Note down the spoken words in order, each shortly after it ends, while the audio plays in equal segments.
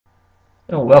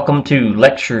Welcome to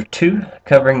Lecture 2,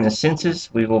 covering the senses.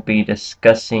 We will be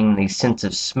discussing the sense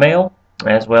of smell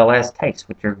as well as taste,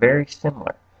 which are very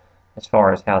similar as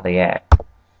far as how they act.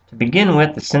 To begin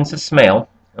with, the sense of smell,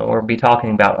 we'll be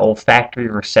talking about olfactory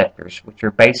receptors, which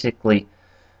are basically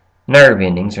nerve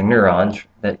endings or neurons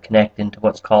that connect into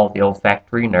what's called the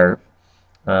olfactory nerve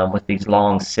with these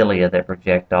long cilia that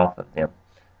project off of them.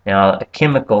 Now, a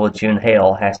chemical that you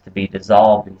inhale has to be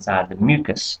dissolved inside the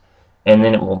mucus, and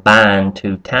then it will bind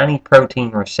to tiny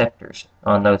protein receptors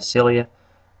on those cilia,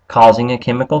 causing a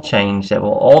chemical change that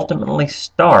will ultimately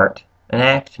start an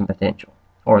action potential,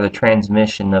 or the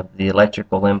transmission of the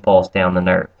electrical impulse down the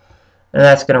nerve. And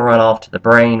that's going to run off to the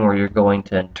brain, where you're going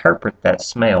to interpret that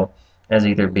smell as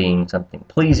either being something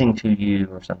pleasing to you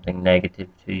or something negative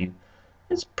to you.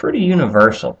 It's pretty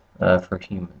universal for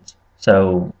humans.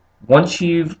 So once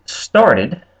you've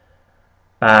started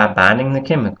by binding the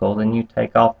chemical, then you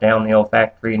take off down the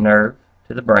olfactory nerve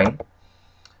to the brain,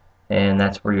 and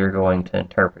that's where you're going to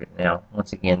interpret it. Now,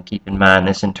 once again, keep in mind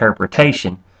this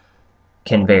interpretation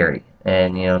can vary,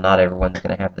 and not everyone's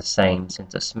going to have the same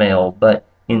sense of smell, but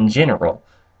in general,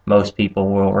 most people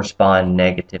will respond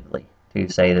negatively to,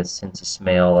 say, the sense of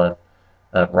smell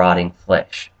of rotting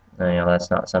flesh. That's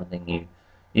not something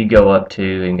you go up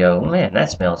to and go, man,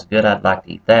 that smells good, I'd like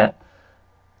to eat that.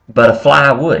 But a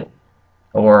fly would,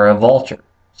 or a vulture.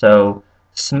 So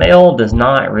smell does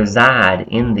not reside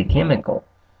in the chemical.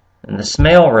 And the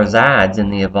smell resides in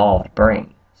the evolved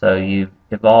brain. So you've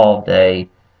evolved a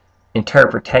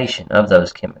interpretation of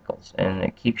those chemicals, and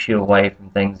it keeps you away from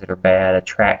things that are bad,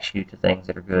 attracts you to things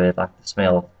that are good, like the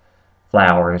smell of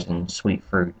flowers and sweet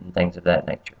fruit and things of that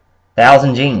nature.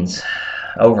 1,000 genes,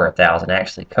 over 1,000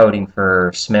 actually, coding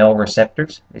for smell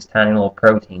receptors, these tiny little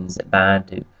proteins that bind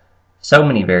to so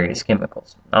many various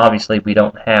chemicals. Obviously, we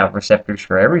don't have receptors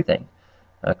for everything.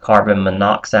 Carbon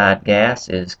monoxide gas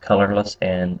is colorless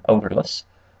and odorless,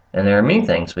 and there are many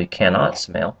things we cannot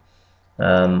smell.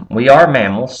 We are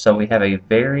mammals, so we have a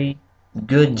very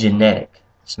good genetic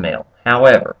smell.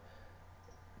 However,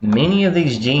 many of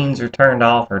these genes are turned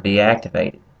off or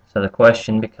deactivated, so the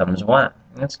question becomes why.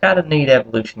 And it's got a neat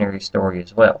evolutionary story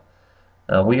as well.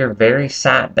 We are very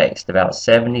sight-based. About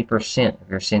 70% of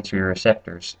your sensory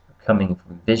receptors are coming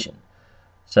from vision.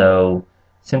 So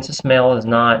sense of smell is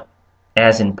not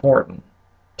as important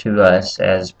to us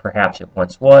as perhaps it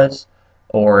once was,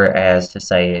 or as to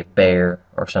say a bear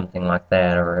or something like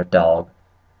that, or a dog.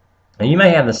 Now, you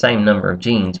may have the same number of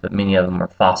genes, but many of them are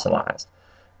fossilized.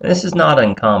 And this is not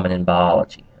uncommon in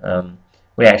biology.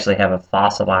 We actually have a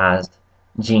fossilized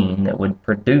gene that would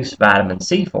produce vitamin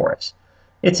C for us.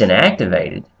 It's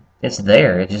inactivated. It's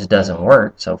there. It just doesn't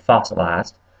work. So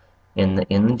fossilized in the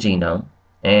genome,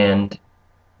 and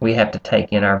we have to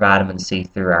take in our vitamin C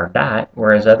through our diet,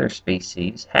 whereas other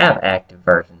species have active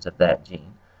versions of that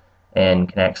gene and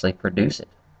can actually produce it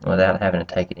without having to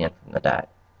take it in from the diet.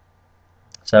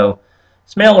 So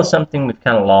smell is something we've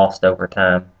kind of lost over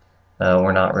time.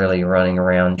 We're not really running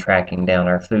around tracking down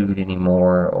our food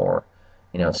anymore, or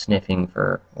sniffing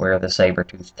for where the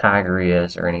saber-toothed tiger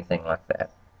is or anything like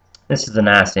that. This is a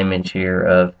nice image here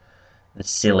of the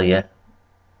cilia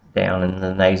down in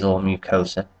the nasal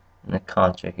mucosa and the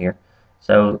concha here.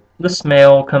 So the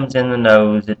smell comes in the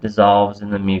nose, it dissolves in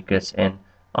the mucus, and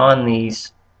on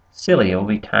these cilia will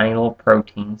be tiny little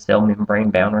protein cell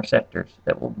membrane bound receptors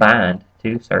that will bind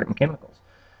to certain chemicals.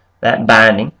 That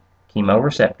binding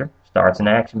chemoreceptor starts an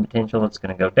action potential that's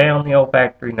going to go down the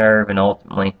olfactory nerve and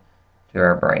ultimately to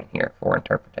our brain here for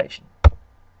interpretation.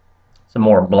 It's a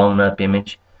more blown up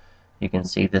image. You can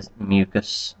see this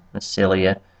mucus, the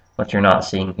cilia. What you're not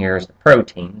seeing here is the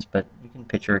proteins, but you can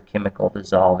picture a chemical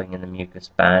dissolving in the mucus,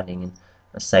 binding, and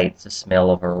let's say it's the smell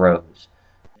of a rose.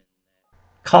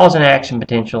 Cause an action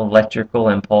potential, electrical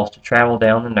impulse to travel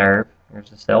down the nerve. Here's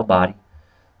the cell body,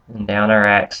 and down our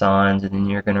axons, and then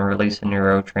you're going to release a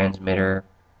neurotransmitter,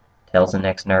 tells the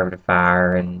next nerve to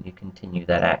fire, and you continue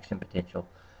that action potential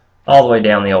all the way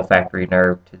down the olfactory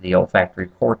nerve to the olfactory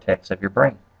cortex of your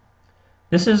brain.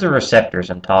 This is the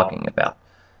receptors I'm talking about.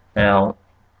 Now,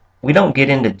 we don't get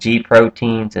into G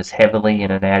proteins as heavily in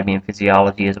anatomy and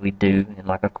physiology as we do in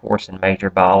like a course in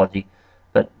major biology,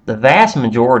 but the vast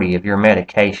majority of your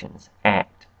medications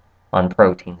act on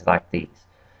proteins like these.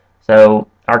 So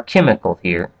our chemical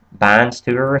here binds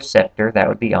to a receptor that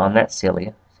would be on that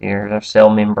cilia. So here's our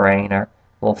cell membrane, our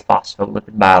little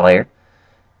phospholipid bilayer.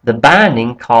 The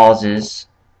binding causes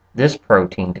this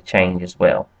protein to change as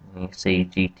well. You see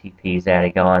GTP is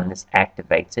adding on. This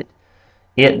activates it.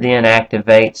 It then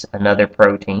activates another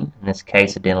protein, in this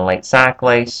case adenylate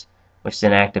cyclase, which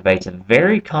then activates a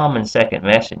very common second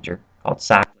messenger called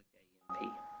cyclic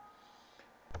AMP.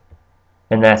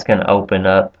 and that's going to open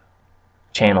up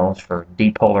channels for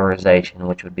depolarization,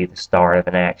 which would be the start of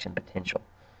an action potential.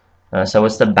 So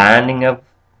it's the binding of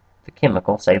the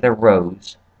chemical, say the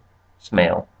rose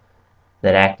smell,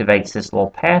 that activates this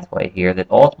little pathway here that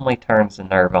ultimately turns the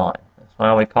nerve on. That's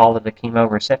why we call it a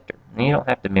chemoreceptor. And you don't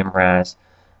have to memorize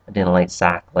adenylate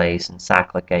cyclase and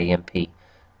cyclic AMP,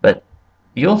 but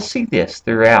you'll see this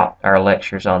throughout our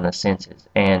lectures on the senses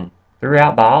and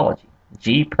throughout biology.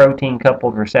 G protein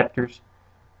coupled receptors,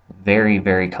 very,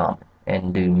 very common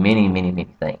and do many, many,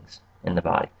 many things in the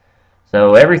body.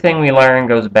 So everything we learn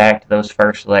goes back to those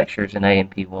first lectures in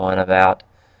AMP1 about,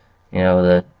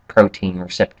 the protein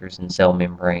receptors and cell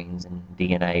membranes and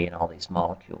DNA and all these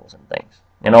molecules and things,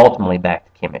 and ultimately back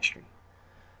to chemistry.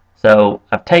 So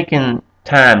I've taken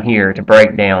time here to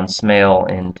break down smell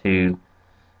into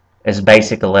as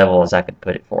basic a level as I could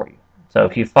put it for you. So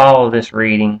if you follow this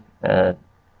reading,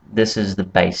 this is the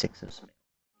basics of smell.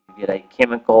 You get a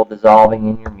chemical dissolving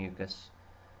in your mucus,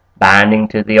 binding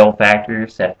to the olfactory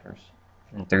receptors,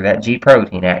 and through that G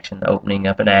protein action, opening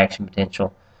up an action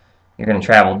potential, you're going to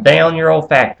travel down your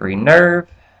olfactory nerve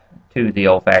to the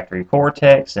olfactory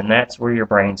cortex, and that's where your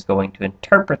brain's going to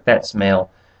interpret that smell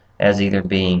as either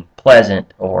being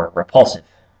pleasant or repulsive,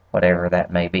 whatever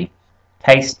that may be.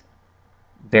 Taste,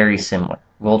 very similar.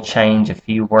 We'll change a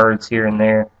few words here and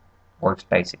there. Works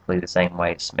basically the same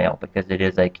way as smell because it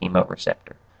is a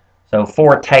chemoreceptor. So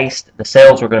for taste, the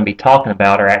cells we're going to be talking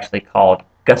about are actually called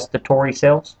gustatory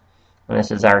cells, and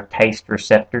this is our taste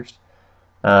receptors.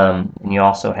 And you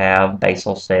also have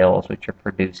basal cells, which are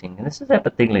producing, and this is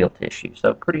epithelial tissue,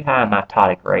 so pretty high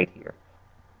mitotic rate here.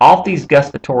 Off these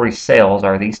gustatory cells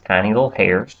are these tiny little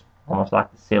hairs, almost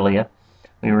like the cilia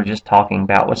we were just talking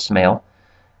about with smell.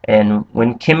 And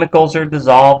when chemicals are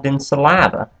dissolved in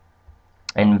saliva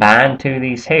and bind to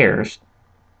these hairs,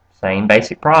 same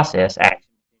basic process, action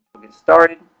will get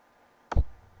started.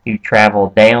 You travel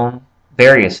down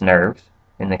various nerves,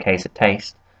 in the case of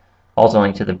taste,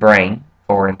 ultimately to the brain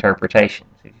for interpretation.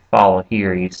 So if you follow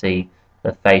here, you see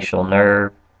the facial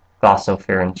nerve,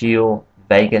 glossopharyngeal,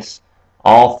 vagus.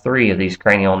 All three of these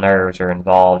cranial nerves are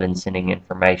involved in sending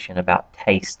information about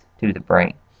taste to the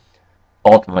brain,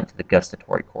 ultimately to the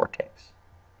gustatory cortex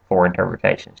for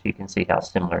interpretation. So you can see how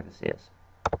similar this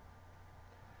is.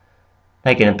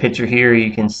 Taking a picture here,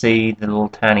 you can see the little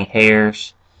tiny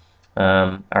hairs,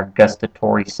 our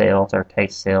gustatory cells, our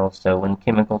taste cells. So when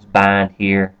chemicals bind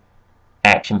here,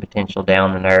 action potential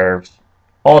down the nerves,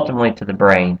 ultimately to the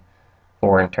brain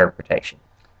for interpretation.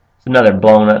 It's another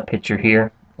blown up picture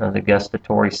here of the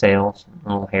gustatory cells,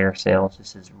 little hair cells.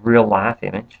 This is real life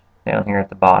image down here at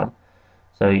the bottom.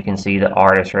 So you can see the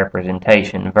artist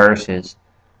representation versus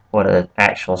what an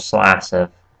actual slice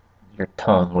of your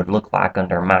tongue would look like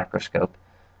under a microscope.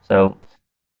 So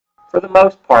for the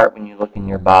most part, when you look in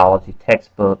your biology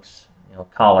textbooks,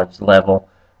 college level,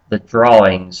 the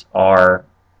drawings are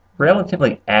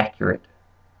relatively accurate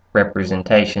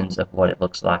representations of what it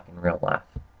looks like in real life.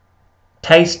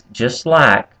 Taste, just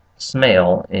like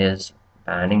smell, is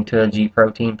binding to a G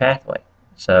protein pathway.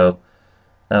 So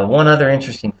one other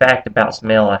interesting fact about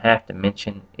smell I have to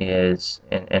mention is,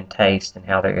 and taste and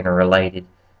how they're interrelated,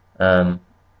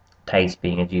 taste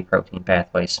being a G protein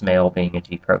pathway, smell being a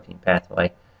G protein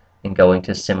pathway, and going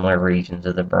to similar regions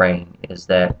of the brain, is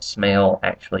that smell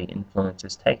actually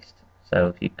influences taste. So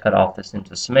if you cut off the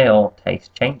sense of smell,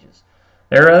 taste changes.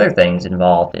 There are other things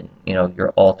involved in,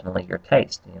 ultimately your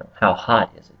taste. How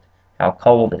hot is it? How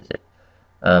cold is it?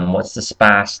 What's the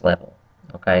spice level?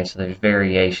 Okay, so there's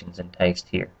variations in taste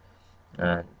here.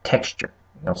 Texture.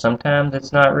 Sometimes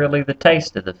it's not really the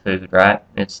taste of the food, right?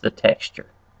 It's the texture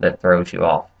that throws you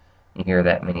off. You hear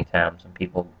that many times when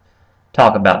people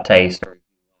talk about taste, or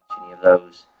watch any of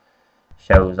those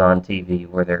shows on TV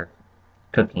where they're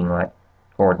cooking like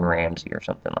Gordon Ramsay or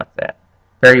something like that.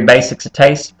 Very basics of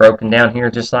taste, broken down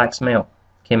here just like smell.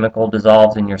 Chemical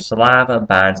dissolves in your saliva,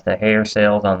 binds to hair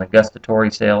cells on the gustatory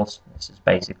cells. This is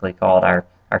basically called our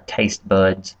taste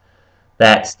buds.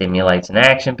 That stimulates an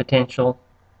action potential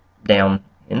down,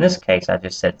 in this case I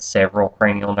just said several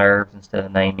cranial nerves instead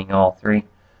of naming all three,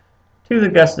 to the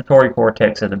gustatory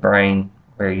cortex of the brain,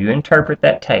 where you interpret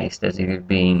that taste as either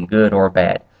being good or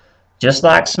bad. Just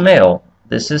like smell,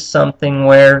 this is something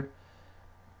where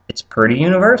it's pretty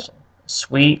universal.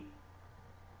 Sweet,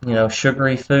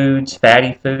 sugary foods,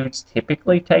 fatty foods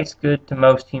typically taste good to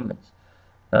most humans.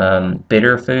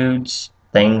 Bitter foods,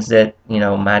 things that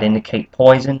might indicate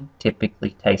poison,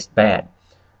 typically taste bad.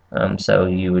 So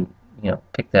you would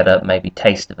pick that up, maybe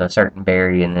taste of a certain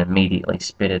berry and then immediately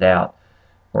spit it out.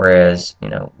 Whereas you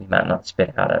might not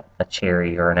spit out a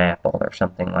cherry or an apple or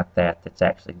something like that that's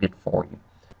actually good for you.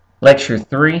 Lecture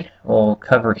 3 will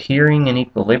cover hearing and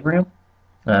equilibrium,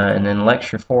 and then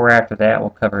Lecture 4 after that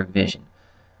will cover vision.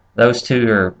 Those two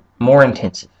are more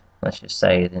intensive, let's just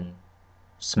say, than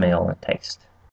smell and taste.